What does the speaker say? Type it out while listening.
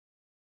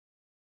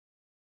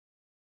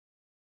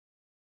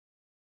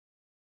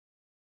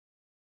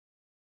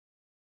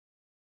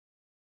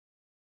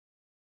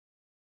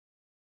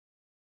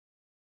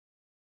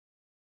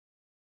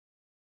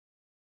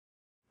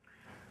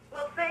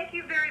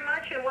Thank you very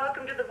much, and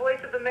welcome to the Voice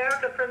of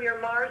America from your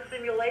Mars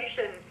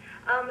simulation.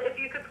 If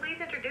you could please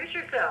introduce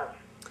yourself.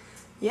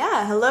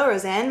 Yeah, hello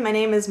Roseanne. My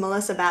name is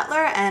Melissa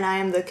Battler and I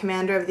am the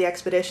commander of the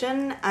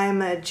expedition.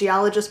 I'm a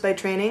geologist by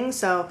training,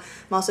 so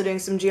I'm also doing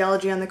some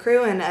geology on the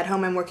crew, and at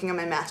home I'm working on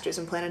my master's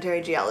in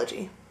planetary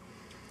geology.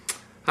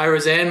 Hi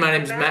Roseanne, my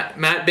name is Matt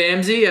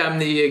Bamsey. I'm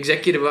the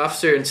executive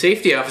officer and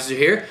safety officer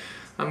here.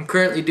 I'm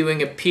currently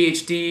doing a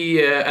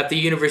PhD at the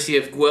University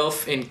of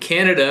Guelph in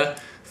Canada,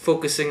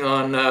 focusing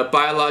on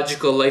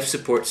biological life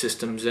support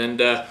systems,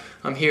 and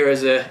I'm here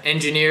as an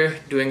engineer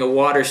doing a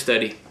water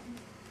study.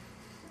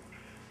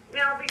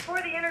 Now,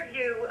 before the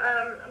interview,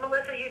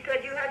 Melissa, you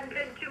said you hadn't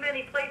been too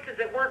many places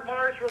that weren't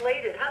Mars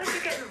related. How did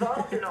you get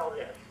involved in all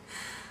this?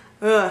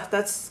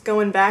 That's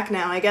going back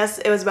now. I guess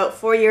it was about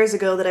 4 years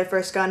ago that I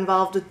first got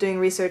involved with doing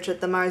research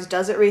at the Mars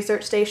Desert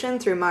Research Station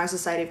through Mars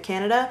Society of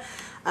Canada.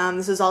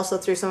 This is also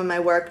through some of my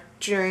work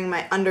during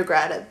my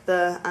undergrad at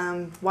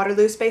the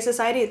Waterloo Space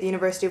Society at the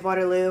University of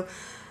Waterloo,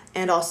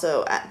 and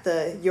also at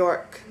the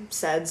York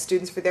SED,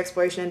 Students for the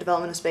Exploration and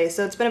Development of Space.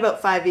 So it's been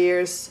about 5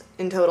 years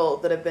in total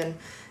that I've been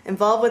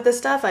involved with this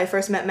stuff. I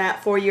first met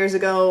Matt 4 years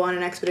ago on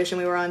an expedition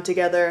we were on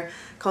together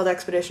called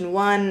Expedition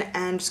 1,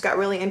 and just got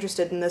really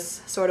interested in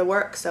this sort of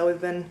work. So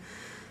we've been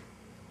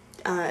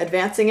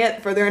advancing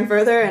it further and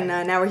further, and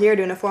now we're here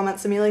doing a 4-month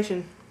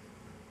simulation.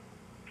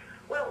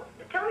 Well,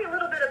 tell me a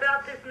little bit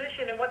about this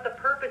mission and what the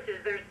purpose is.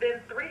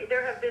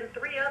 There have been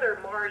three other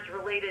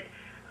Mars-related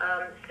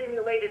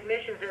simulated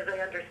missions, as I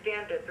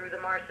understand it, through the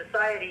Mars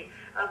Society.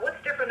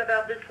 What's different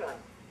about this one?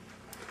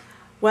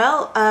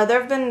 Well, there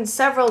have been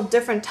several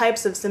different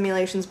types of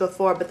simulations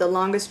before, but the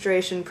longest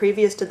duration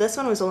previous to this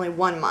one was only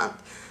 1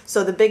 month.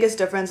 So the biggest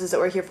difference is that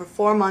we're here for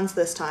 4 months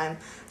this time,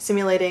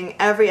 simulating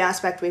every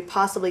aspect we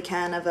possibly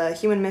can of a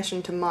human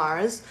mission to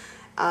Mars.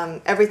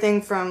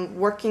 Everything from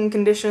working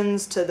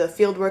conditions to the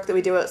field work that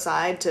we do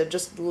outside to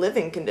just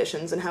living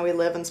conditions and how we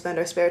live and spend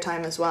our spare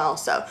time as well.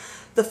 So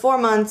the 4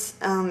 months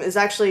is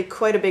actually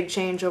quite a big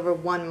change over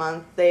 1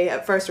 month. They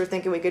at first were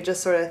thinking we could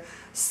just sort of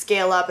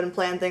scale up and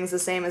plan things the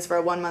same as for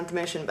a 1 month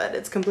mission, but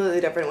it's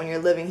completely different when you're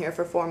living here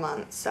for 4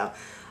 months. So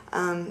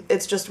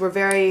it's just we're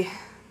very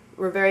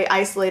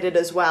isolated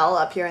as well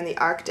up here in the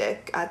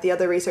Arctic. At the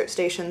other research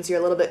stations you're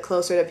a little bit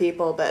closer to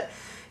people, but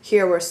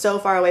here we're so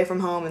far away from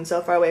home and so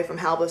far away from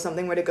help if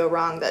something were to go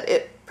wrong that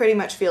it pretty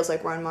much feels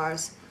like we're on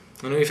Mars.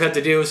 And we've had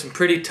to deal with some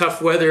pretty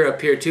tough weather up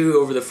here too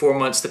over the 4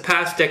 months. The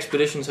past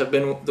expeditions have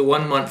been the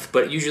 1 month,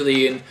 but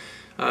usually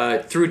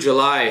through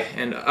July.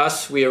 And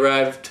we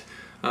arrived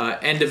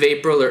end of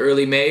April or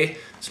early May,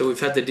 so we've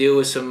had to deal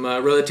with some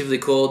relatively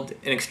cold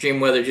and extreme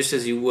weather just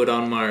as you would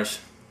on Mars.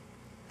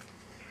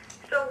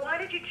 So why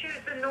did you choose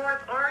the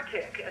North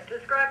Arctic?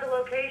 Describe the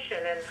location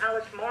and how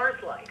it's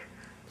Mars-like.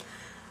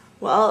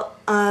 Well,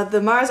 the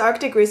Mars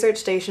Arctic Research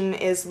Station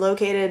is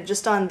located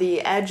just on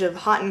the edge of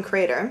Houghton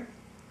Crater.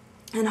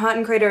 And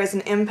Houghton Crater is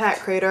an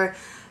impact crater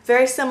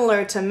very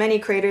similar to many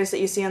craters that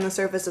you see on the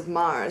surface of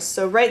Mars.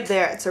 So right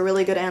there, it's a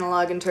really good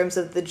analog in terms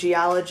of the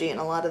geology and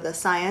a lot of the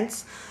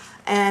science.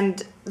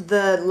 And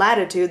the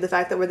latitude, the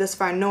fact that we're this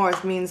far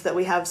north, means that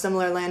we have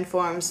similar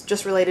landforms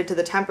just related to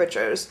the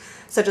temperatures,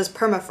 such as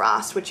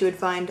permafrost, which you would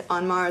find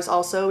on Mars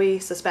also, we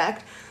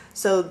suspect.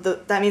 So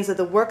that means that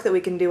the work that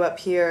we can do up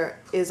here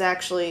is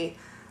actually,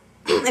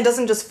 it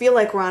doesn't just feel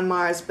like we're on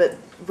Mars, but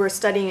we're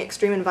studying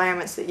extreme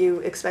environments that you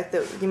expect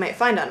that you might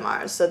find on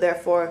Mars. So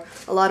therefore,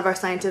 a lot of our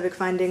scientific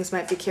findings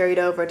might be carried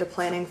over to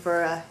planning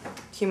for a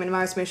human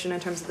Mars mission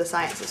in terms of the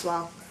science as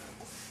well.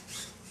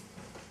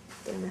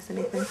 Did I miss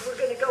anything? We're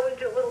going to go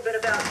into a little bit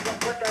about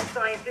what that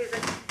science is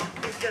in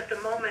just a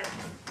moment.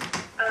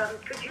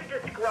 Could you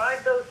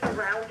describe those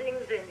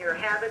surroundings and your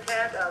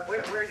habitat,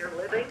 where you're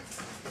living?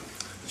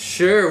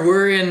 Sure,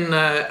 we're in,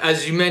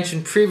 as you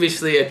mentioned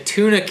previously, a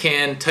tuna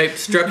can type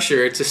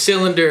structure. It's a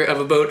cylinder of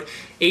about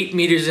 8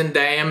 meters in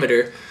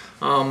diameter.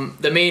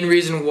 The main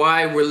reason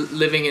why we're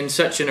living in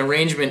such an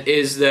arrangement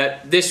is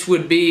that this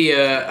would be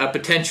a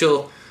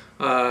potential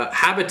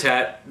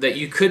habitat that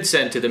you could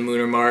send to the Moon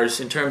or Mars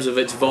in terms of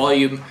its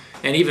volume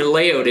and even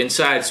layout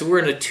inside. So we're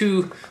in a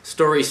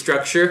 2-story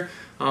structure.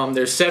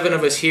 There's 7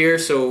 of us here,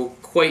 so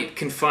quite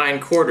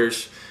confined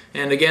quarters.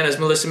 And again, as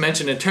Melissa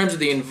mentioned, in terms of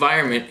the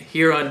environment,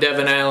 here on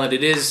Devon Island,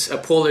 it is a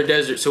polar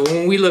desert. So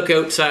when we look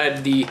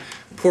outside the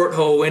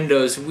porthole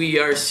windows, we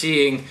are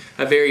seeing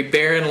a very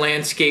barren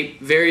landscape,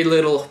 very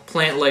little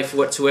plant life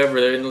whatsoever,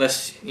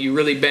 unless you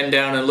really bend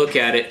down and look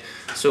at it.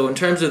 So in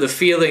terms of the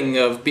feeling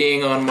of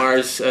being on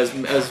Mars,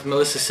 as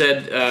Melissa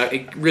said,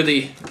 it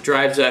really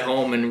drives that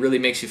home and really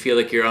makes you feel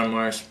like you're on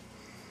Mars.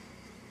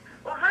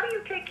 Well, how do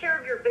you take care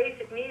of your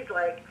basic needs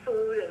like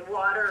food and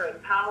water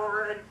and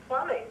power and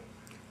plumbing?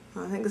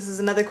 Well, I think this is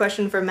another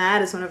question for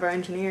Matt as one of our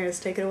engineers.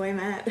 Take it away,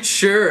 Matt.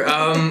 Sure.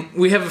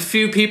 We have a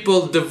few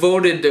people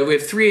devoted. We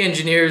have 3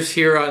 engineers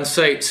here on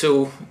site,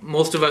 so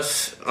most of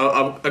us,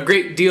 a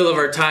great deal of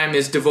our time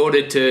is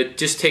devoted to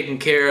just taking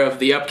care of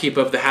the upkeep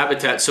of the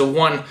habitat. So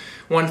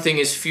one thing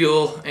is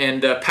fuel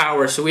and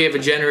power. So we have a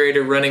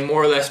generator running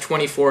more or less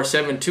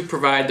 24/7 to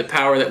provide the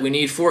power that we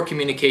need for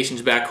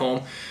communications back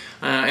home.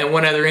 And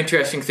one other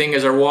interesting thing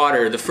is our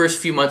water. The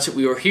first few months that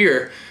we were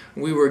here,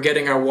 we were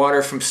getting our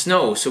water from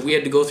snow. So we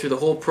had to go through the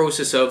whole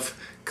process of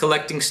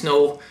collecting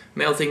snow,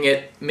 melting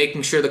it,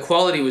 making sure the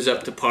quality was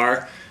up to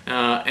par,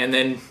 and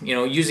then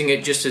using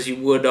it just as you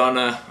would on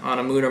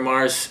a Moon or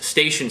Mars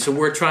station. So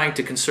we're trying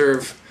to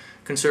conserve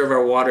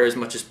our water as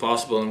much as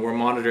possible, and we're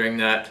monitoring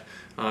that,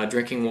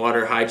 drinking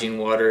water, hygiene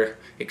water,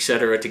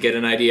 etc., to get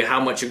an idea how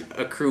much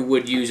a crew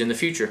would use in the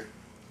future.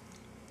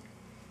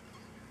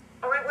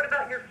 All right, what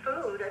about your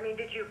food? I mean,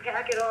 did you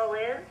pack it all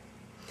in?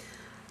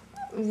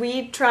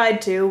 We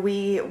tried to.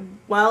 We're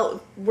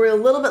a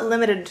little bit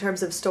limited in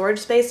terms of storage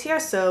space here,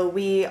 so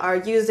we are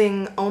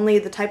using only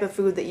the type of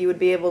food that you would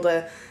be able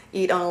to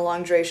eat on a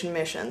long duration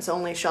mission. So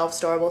only shelf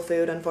storable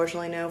food,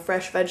 unfortunately no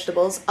fresh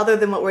vegetables, other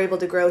than what we're able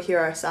to grow here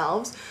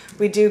ourselves.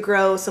 We do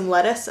grow some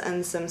lettuce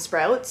and some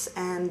sprouts,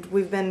 and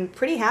we've been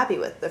pretty happy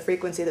with the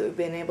frequency that we've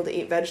been able to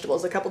eat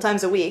vegetables a couple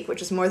times a week,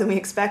 which is more than we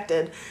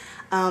expected.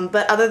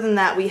 But other than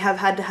that, we've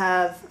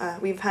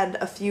had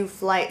a few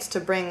flights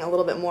to bring a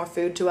little bit more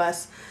food to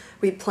us.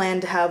 We plan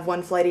to have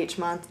one flight each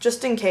month,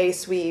 just in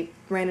case we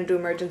ran into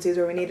emergencies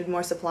or we needed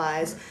more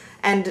supplies,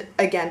 and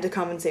again, to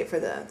compensate for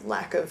the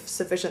lack of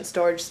sufficient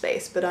storage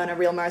space. But on a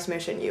real Mars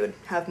mission, you would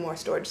have more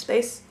storage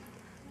space,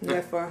 and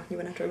therefore you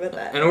wouldn't have to worry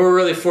about that. And we're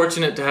really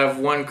fortunate to have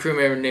one crew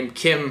member named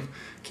Kim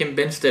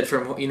Benstead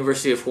from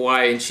University of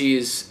Hawaii, and she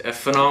is a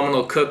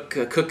phenomenal cook,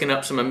 cooking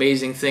up some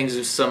amazing things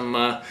with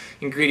some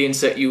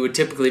ingredients that you would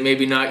typically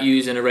maybe not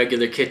use in a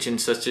regular kitchen,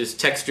 such as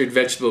textured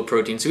vegetable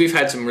protein. So we've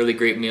had some really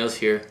great meals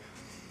here.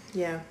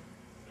 Yeah.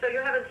 So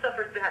you haven't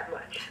suffered that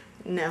much?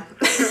 No.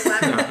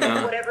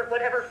 No.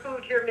 Whatever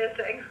food you're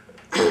missing.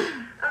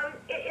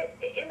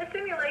 In the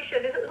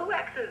simulation, who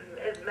acts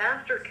as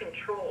master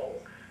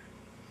control?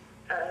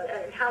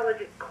 And how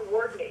is it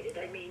coordinated?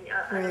 I mean,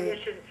 on a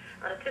mission,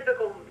 on a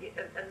typical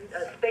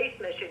a space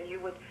mission, you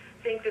would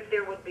think that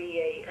there would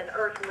be an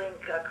Earth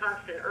link, a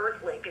constant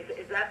Earth link.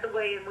 Is that the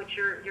way in which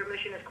your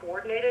mission is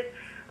coordinated?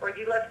 Or are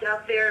you left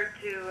out there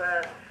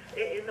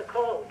in the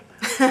cold?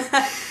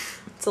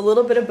 It's a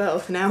little bit of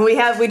both. Now we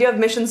do have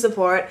mission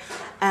support,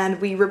 and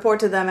we report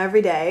to them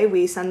every day.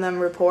 We send them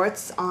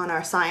reports on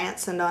our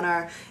science and on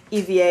our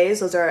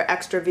EVAs. Those are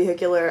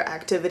extravehicular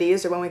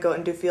activities, or when we go out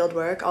and do field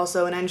work.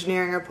 Also an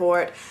engineering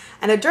report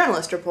and a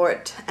journalist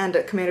report and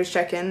a commander's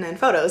check-in and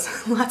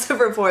photos. Lots of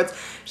reports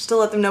just to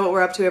let them know what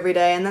we're up to every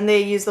day, and then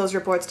they use those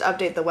reports to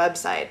update the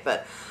website.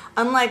 But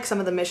unlike some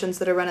of the missions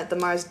that are run at the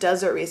Mars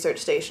Desert Research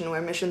Station,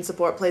 where mission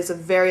support plays a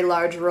very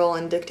large role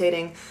in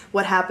dictating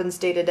what happens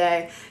day to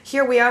day,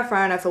 here we are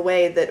far enough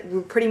away that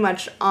we're pretty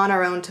much on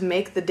our own to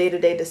make the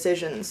day-to-day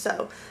decisions.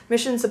 So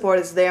mission support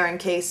is there in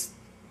case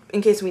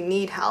we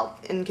need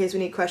help, in case we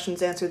need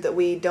questions answered that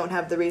we don't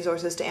have the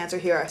resources to answer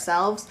here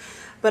ourselves.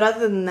 But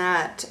other than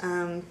that,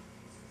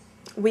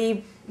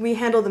 we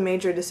handle the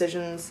major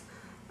decisions,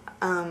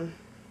 the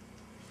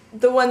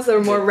ones that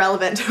are more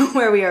relevant to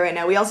where we are right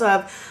now. We also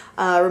have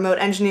a remote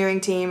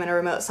engineering team and a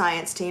remote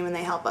science team, and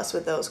they help us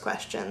with those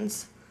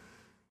questions.